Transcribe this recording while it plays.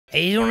Are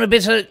you doing a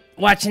bit of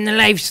watching the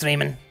live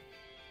streaming?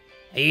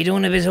 Are you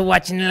doing a bit of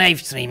watching the live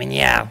streaming?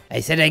 Yeah. I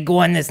said I'd go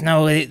on this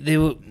now. They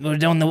were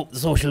down the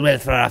social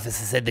welfare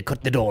office. I said they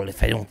cut the dole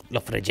if I don't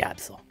look for a job,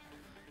 so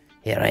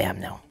here I am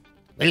now.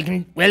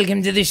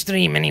 Welcome to the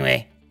stream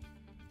anyway.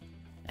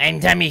 I'm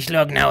Tommy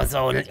Shlug now,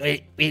 so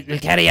we'll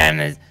carry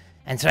on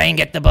and try and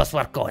get the bus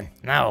work going.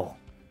 Now,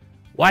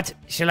 what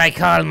shall I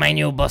call my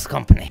new bus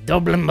company?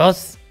 Dublin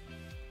Bus?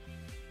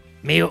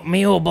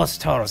 Mio Bus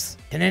Tours.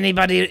 Can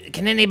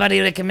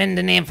anybody recommend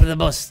a name for the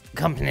bus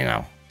company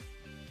now?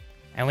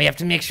 And we have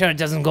to make sure it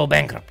doesn't go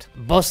bankrupt.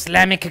 Bus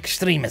Islamic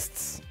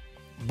Extremists.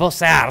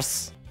 Bus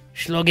Arse.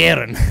 Shlug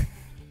Éireann.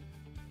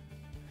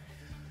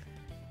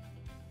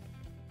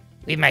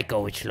 We might go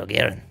with Shlug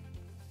Éireann.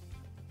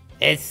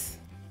 SHLUG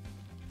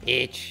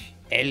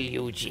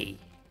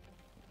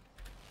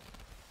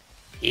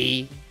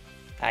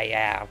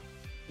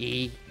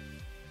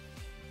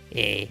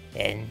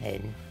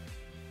EIREANN.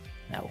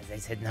 Now, as I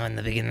said now in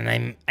the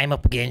beginning, I'm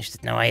up against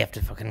it now. I have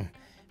to fucking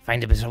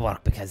find a bit of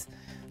work because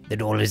the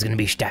door is going to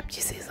be stopped,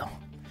 you see, so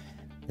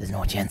there's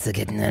no chance of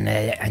getting in,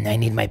 and I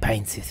need my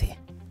pints, you see.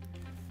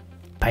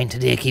 Pint a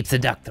day keeps the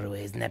doctor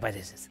away, isn't that what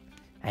it is?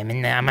 I'm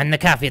on the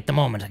coffee at the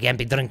moment. I can't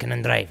be drinking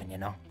and driving, you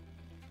know.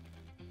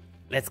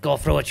 Let's go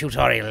through a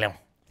tutorial now.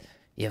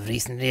 You've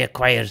recently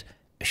acquired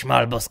a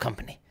small bus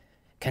company.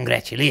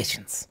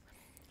 Congratulations.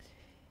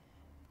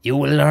 You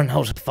will learn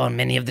how to perform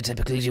many of the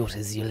typical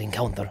duties you'll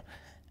encounter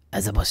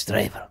as a bus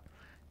driver.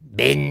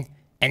 Ben,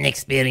 an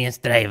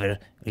experienced driver,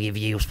 will give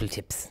you useful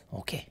tips.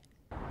 Okay.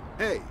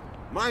 Hey,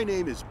 my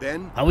name is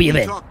Ben. How are you,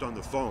 Ben? We talked on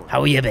the phone.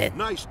 How are you, Ben?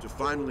 Nice to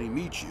finally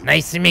meet you.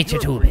 Nice to meet you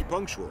too, You're Ben.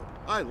 punctual.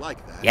 I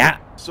like that. Yeah.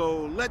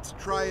 So let's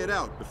try it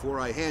out before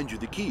I hand you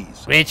the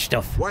keys. Great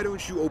stuff. Why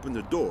don't you open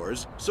the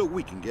doors so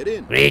we can get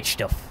in? Great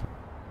stuff.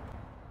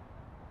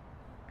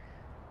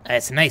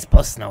 It's a nice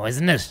bus now,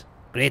 isn't it?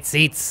 Great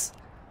seats.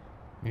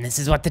 And this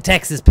is what the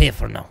taxes pay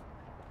for now.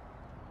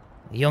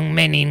 Young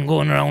men ain't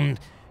going around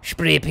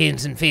spray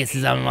painting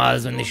faces on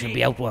walls when they should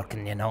be out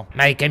working, you know.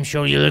 Mike, I'm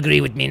sure you'll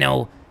agree with me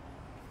now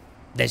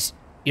that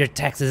your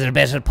taxes are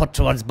better put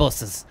towards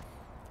buses.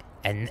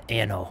 And,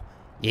 you know,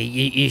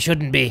 you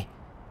shouldn't be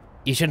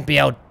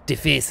out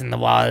defacing the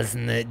walls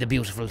and the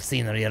beautiful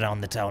scenery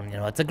around the town, you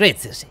know. It's a great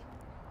city.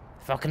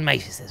 Fucking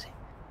mighty city.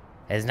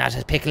 There's not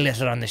a pickle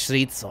litter on the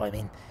streets, so I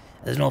mean,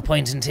 there's no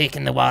point in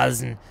taking the walls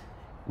and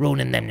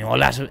ruining them, you know.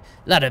 A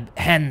lot of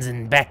hands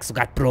and backs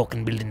got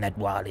broken building that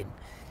wall in.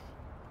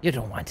 You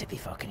don't want to be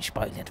fucking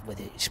spoiling it with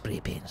a spray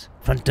paint.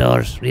 Front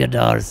doors, rear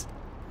doors,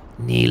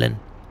 kneeling,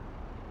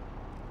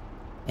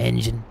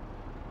 engine,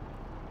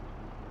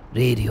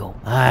 radio.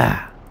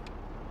 Ah.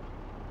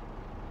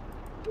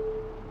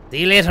 See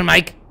you later,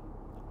 Mike.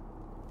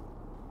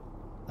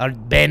 Or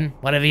Ben,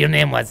 whatever your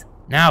name was.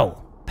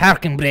 Now,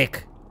 parking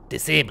brake,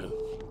 disable.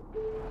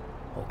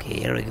 Okay,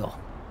 here we go.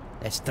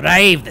 Let's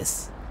drive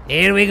this.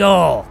 Here we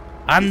go.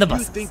 On the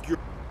bus.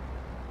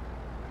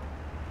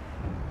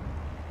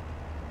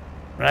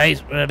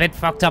 Right, we're a bit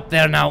fucked up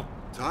there now.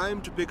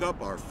 Time to pick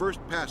up our first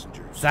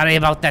passengers. Sorry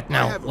about that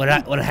now.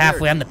 We're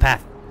halfway on the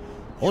path.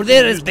 Oh,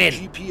 there is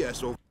Ben.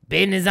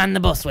 Ben is on the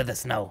bus with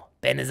us now.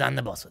 Ben is on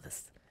the bus with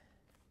us.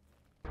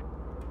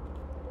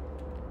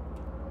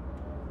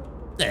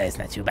 It's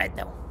not too bad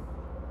now.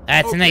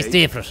 It's a nice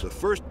day for us. The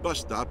first bus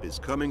stop is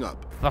coming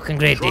up. Fucking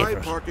great day for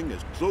us. Try parking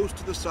as close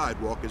to the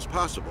sidewalk as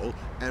possible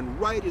and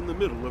right in the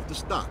middle of the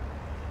stop.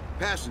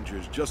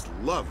 Passengers just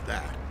love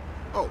that.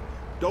 Oh,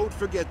 don't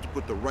forget to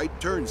put the right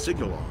turn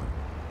signal on.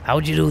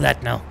 How'd you do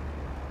that now?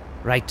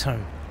 Right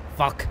turn.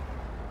 Fuck.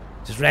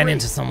 Just ran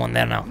into someone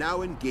there now.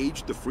 Now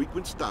engage the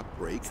frequent stop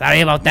brake.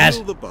 Sorry about that.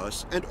 Wheel the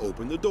bus and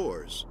open the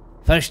doors.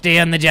 First day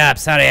on the job.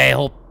 Sorry, I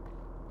hope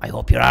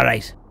you're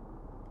alright.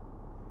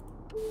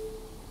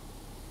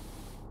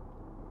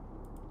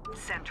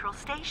 Central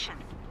Station,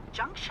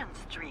 Junction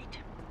Street.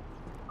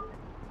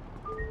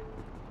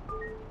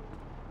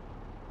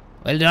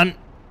 Well done.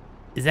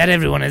 Is that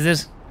everyone, is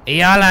it? Are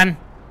you all on?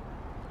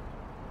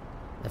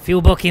 A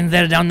few bookings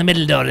there down the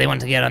middle door. They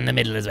want to get on the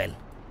middle as well.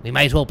 We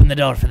might open the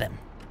door for them.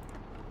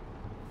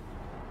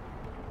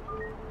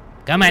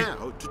 Come on.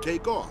 Now to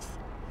take off.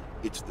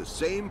 It's the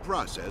same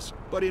process,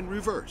 but in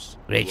reverse.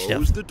 Great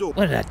Close stuff. the door.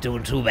 We're not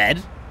doing too bad.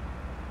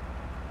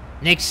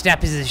 Next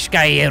stop is the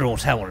Sky Aero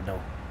Tower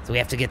now. So we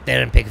have to get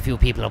there and pick a few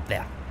people up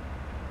there.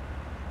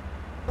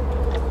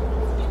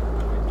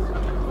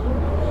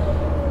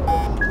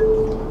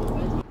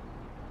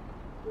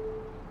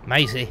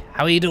 Mighty,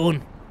 how are you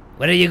doing?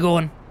 Where are you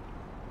going?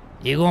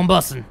 You going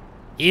bussing?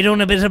 You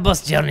doing a bit of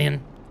bus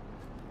journeying?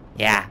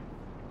 Yeah.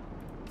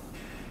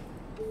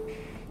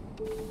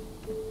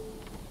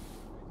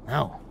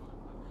 No.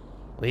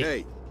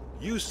 Hey,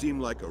 you seem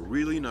like a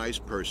really nice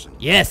person.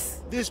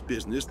 Yes. This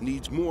business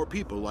needs more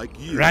people like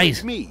you. Right.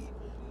 Like me.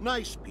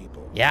 Nice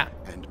people. Yeah.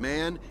 And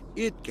man,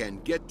 it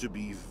can get to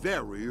be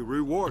very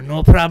rewarding.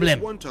 No problem.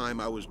 This one time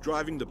I was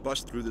driving the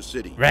bus through the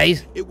city.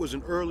 Right. It was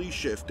an early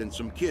shift and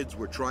some kids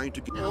were trying to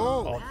get...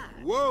 Oh.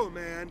 Whoa,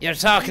 man. You're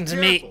talking to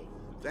me.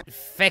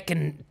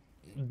 Feckin'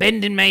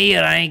 bending my ear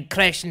and I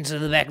crashed into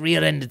the back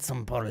rear-ended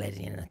some poor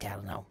lady in the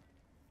car now.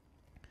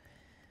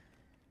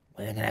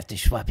 Well, I'm gonna have to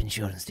swap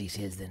insurance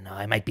details then. No,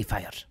 I might be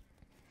fired.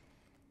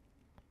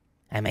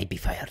 I might be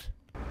fired.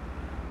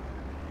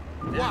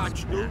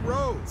 Watch the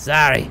road.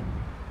 Sorry.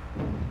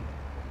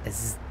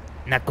 This is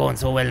not going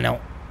so well now.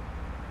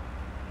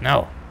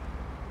 No.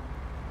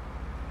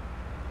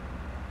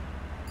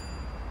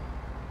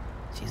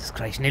 Jesus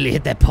Christ, nearly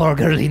hit that poor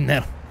girl in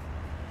there.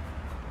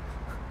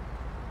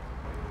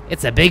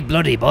 It's a big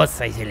bloody bus,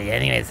 I tell you.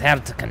 Anyway, it's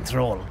hard to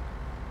control.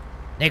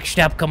 Next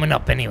stop coming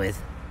up, anyways.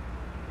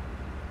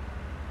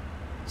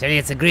 Tell you,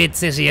 it's a great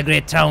city, a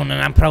great town,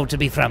 and I'm proud to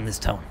be from this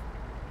town.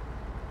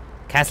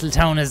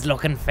 Castletown is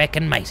looking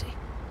feckin' mighty.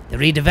 The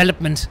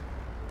redevelopment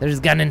that has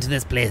gone into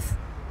this place.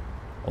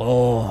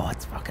 Oh,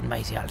 it's fucking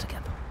mighty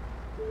altogether.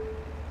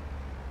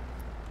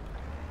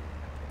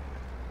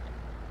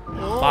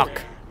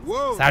 Fuck.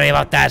 Whoa. Sorry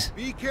about that.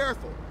 Be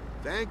careful.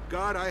 Thank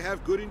God I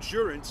have good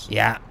insurance.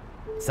 Yeah,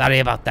 sorry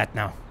about that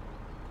now.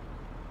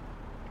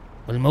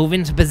 We'll move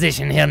into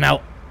position here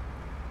now.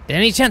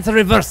 Any chance of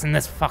reversing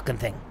this fucking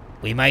thing?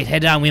 We might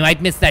head on, we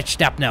might miss that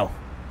stop now.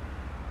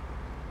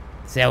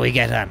 See how we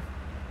get on.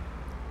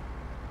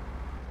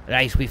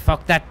 Right, we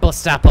fucked that bus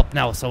stop up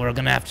now, so we're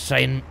gonna have to try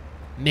and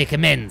make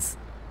amends.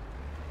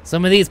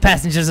 Some of these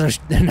passengers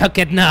they're not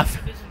getting off.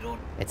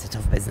 It's a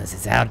tough business.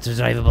 It's hard to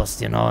drive a bus,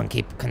 you know, and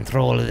keep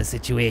control of the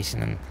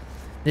situation. And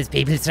there's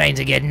people trying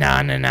to get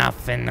on and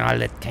off and all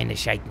that kind of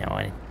shite now.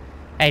 And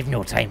I have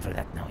no time for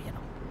that now, you know.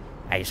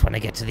 I just want to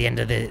get to the end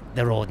of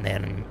the road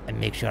there and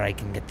make sure I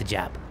can get the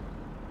job.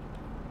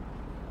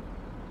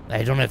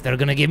 I don't know if they're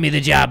gonna give me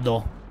the job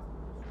though.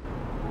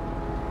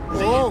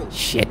 Whoa.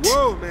 Shit.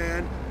 Whoa,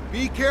 man.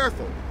 Be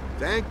careful.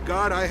 Thank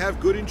God I have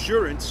good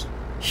insurance.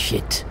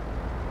 Shit.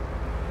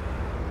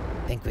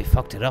 Think we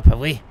fucked it up, have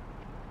we?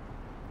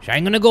 Sure,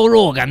 I'm gonna go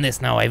rogue on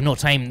this now. I have no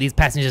time. These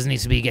passengers need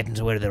to be getting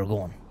to where they're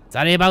going.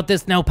 Sorry about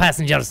this now,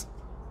 passengers.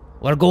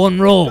 We're going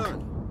rogue.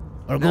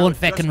 We're going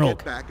feckin' rogue.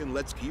 Get back and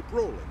let's keep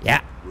rolling.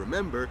 Yeah.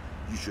 Remember,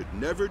 you should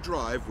never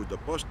drive with the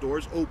bus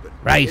doors open.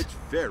 Right. It's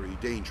very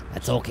dangerous.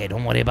 That's okay,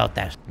 don't worry about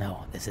that.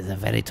 No, this is a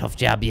very tough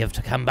job. You have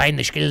to combine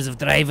the skills of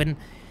driving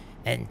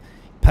and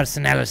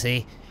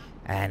personality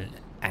and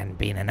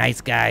being a nice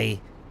guy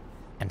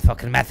and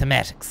fucking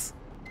mathematics.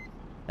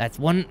 That's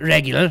one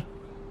regular.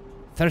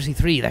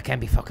 33, that can't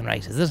be fucking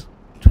right, is it?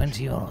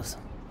 20 euros.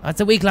 That's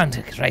a week-long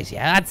ticket, right?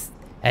 Yeah,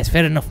 that's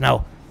fair enough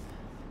now.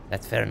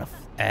 That's fair enough.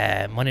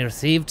 Money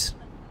received,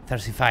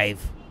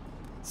 35.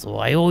 So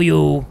I owe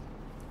you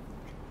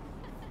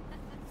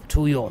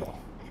 €2.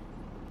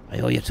 I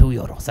owe you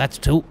 €2. That's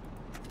 2.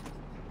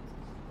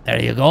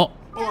 There you go.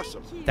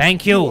 Awesome.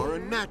 Thank you. You are a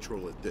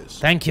natural at this.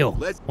 Thank you.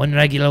 Let's One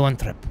regular, one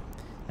trip.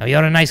 Now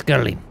you're a nice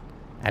girlie.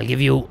 I'll give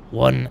you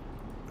one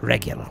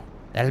regular.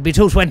 That'll be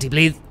 220,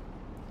 please.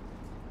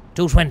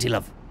 220,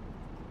 love.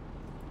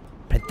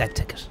 Print that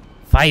ticket.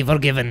 5 are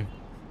given.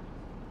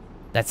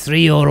 That's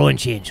 €3 and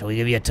change. So we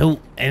give you 2,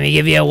 and we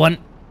give you 1,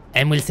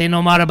 and we'll say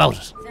no more about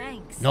it.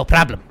 Thanks. No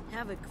problem.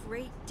 Have a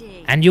great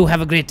day. And you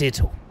have a great day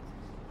too.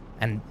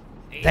 And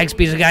thanks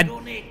be to God,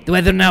 the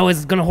weather now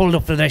is going to hold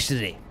up for the rest of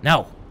the day.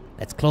 Now,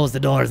 let's close the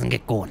doors and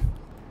get going.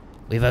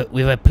 We've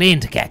a plane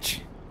to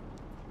catch.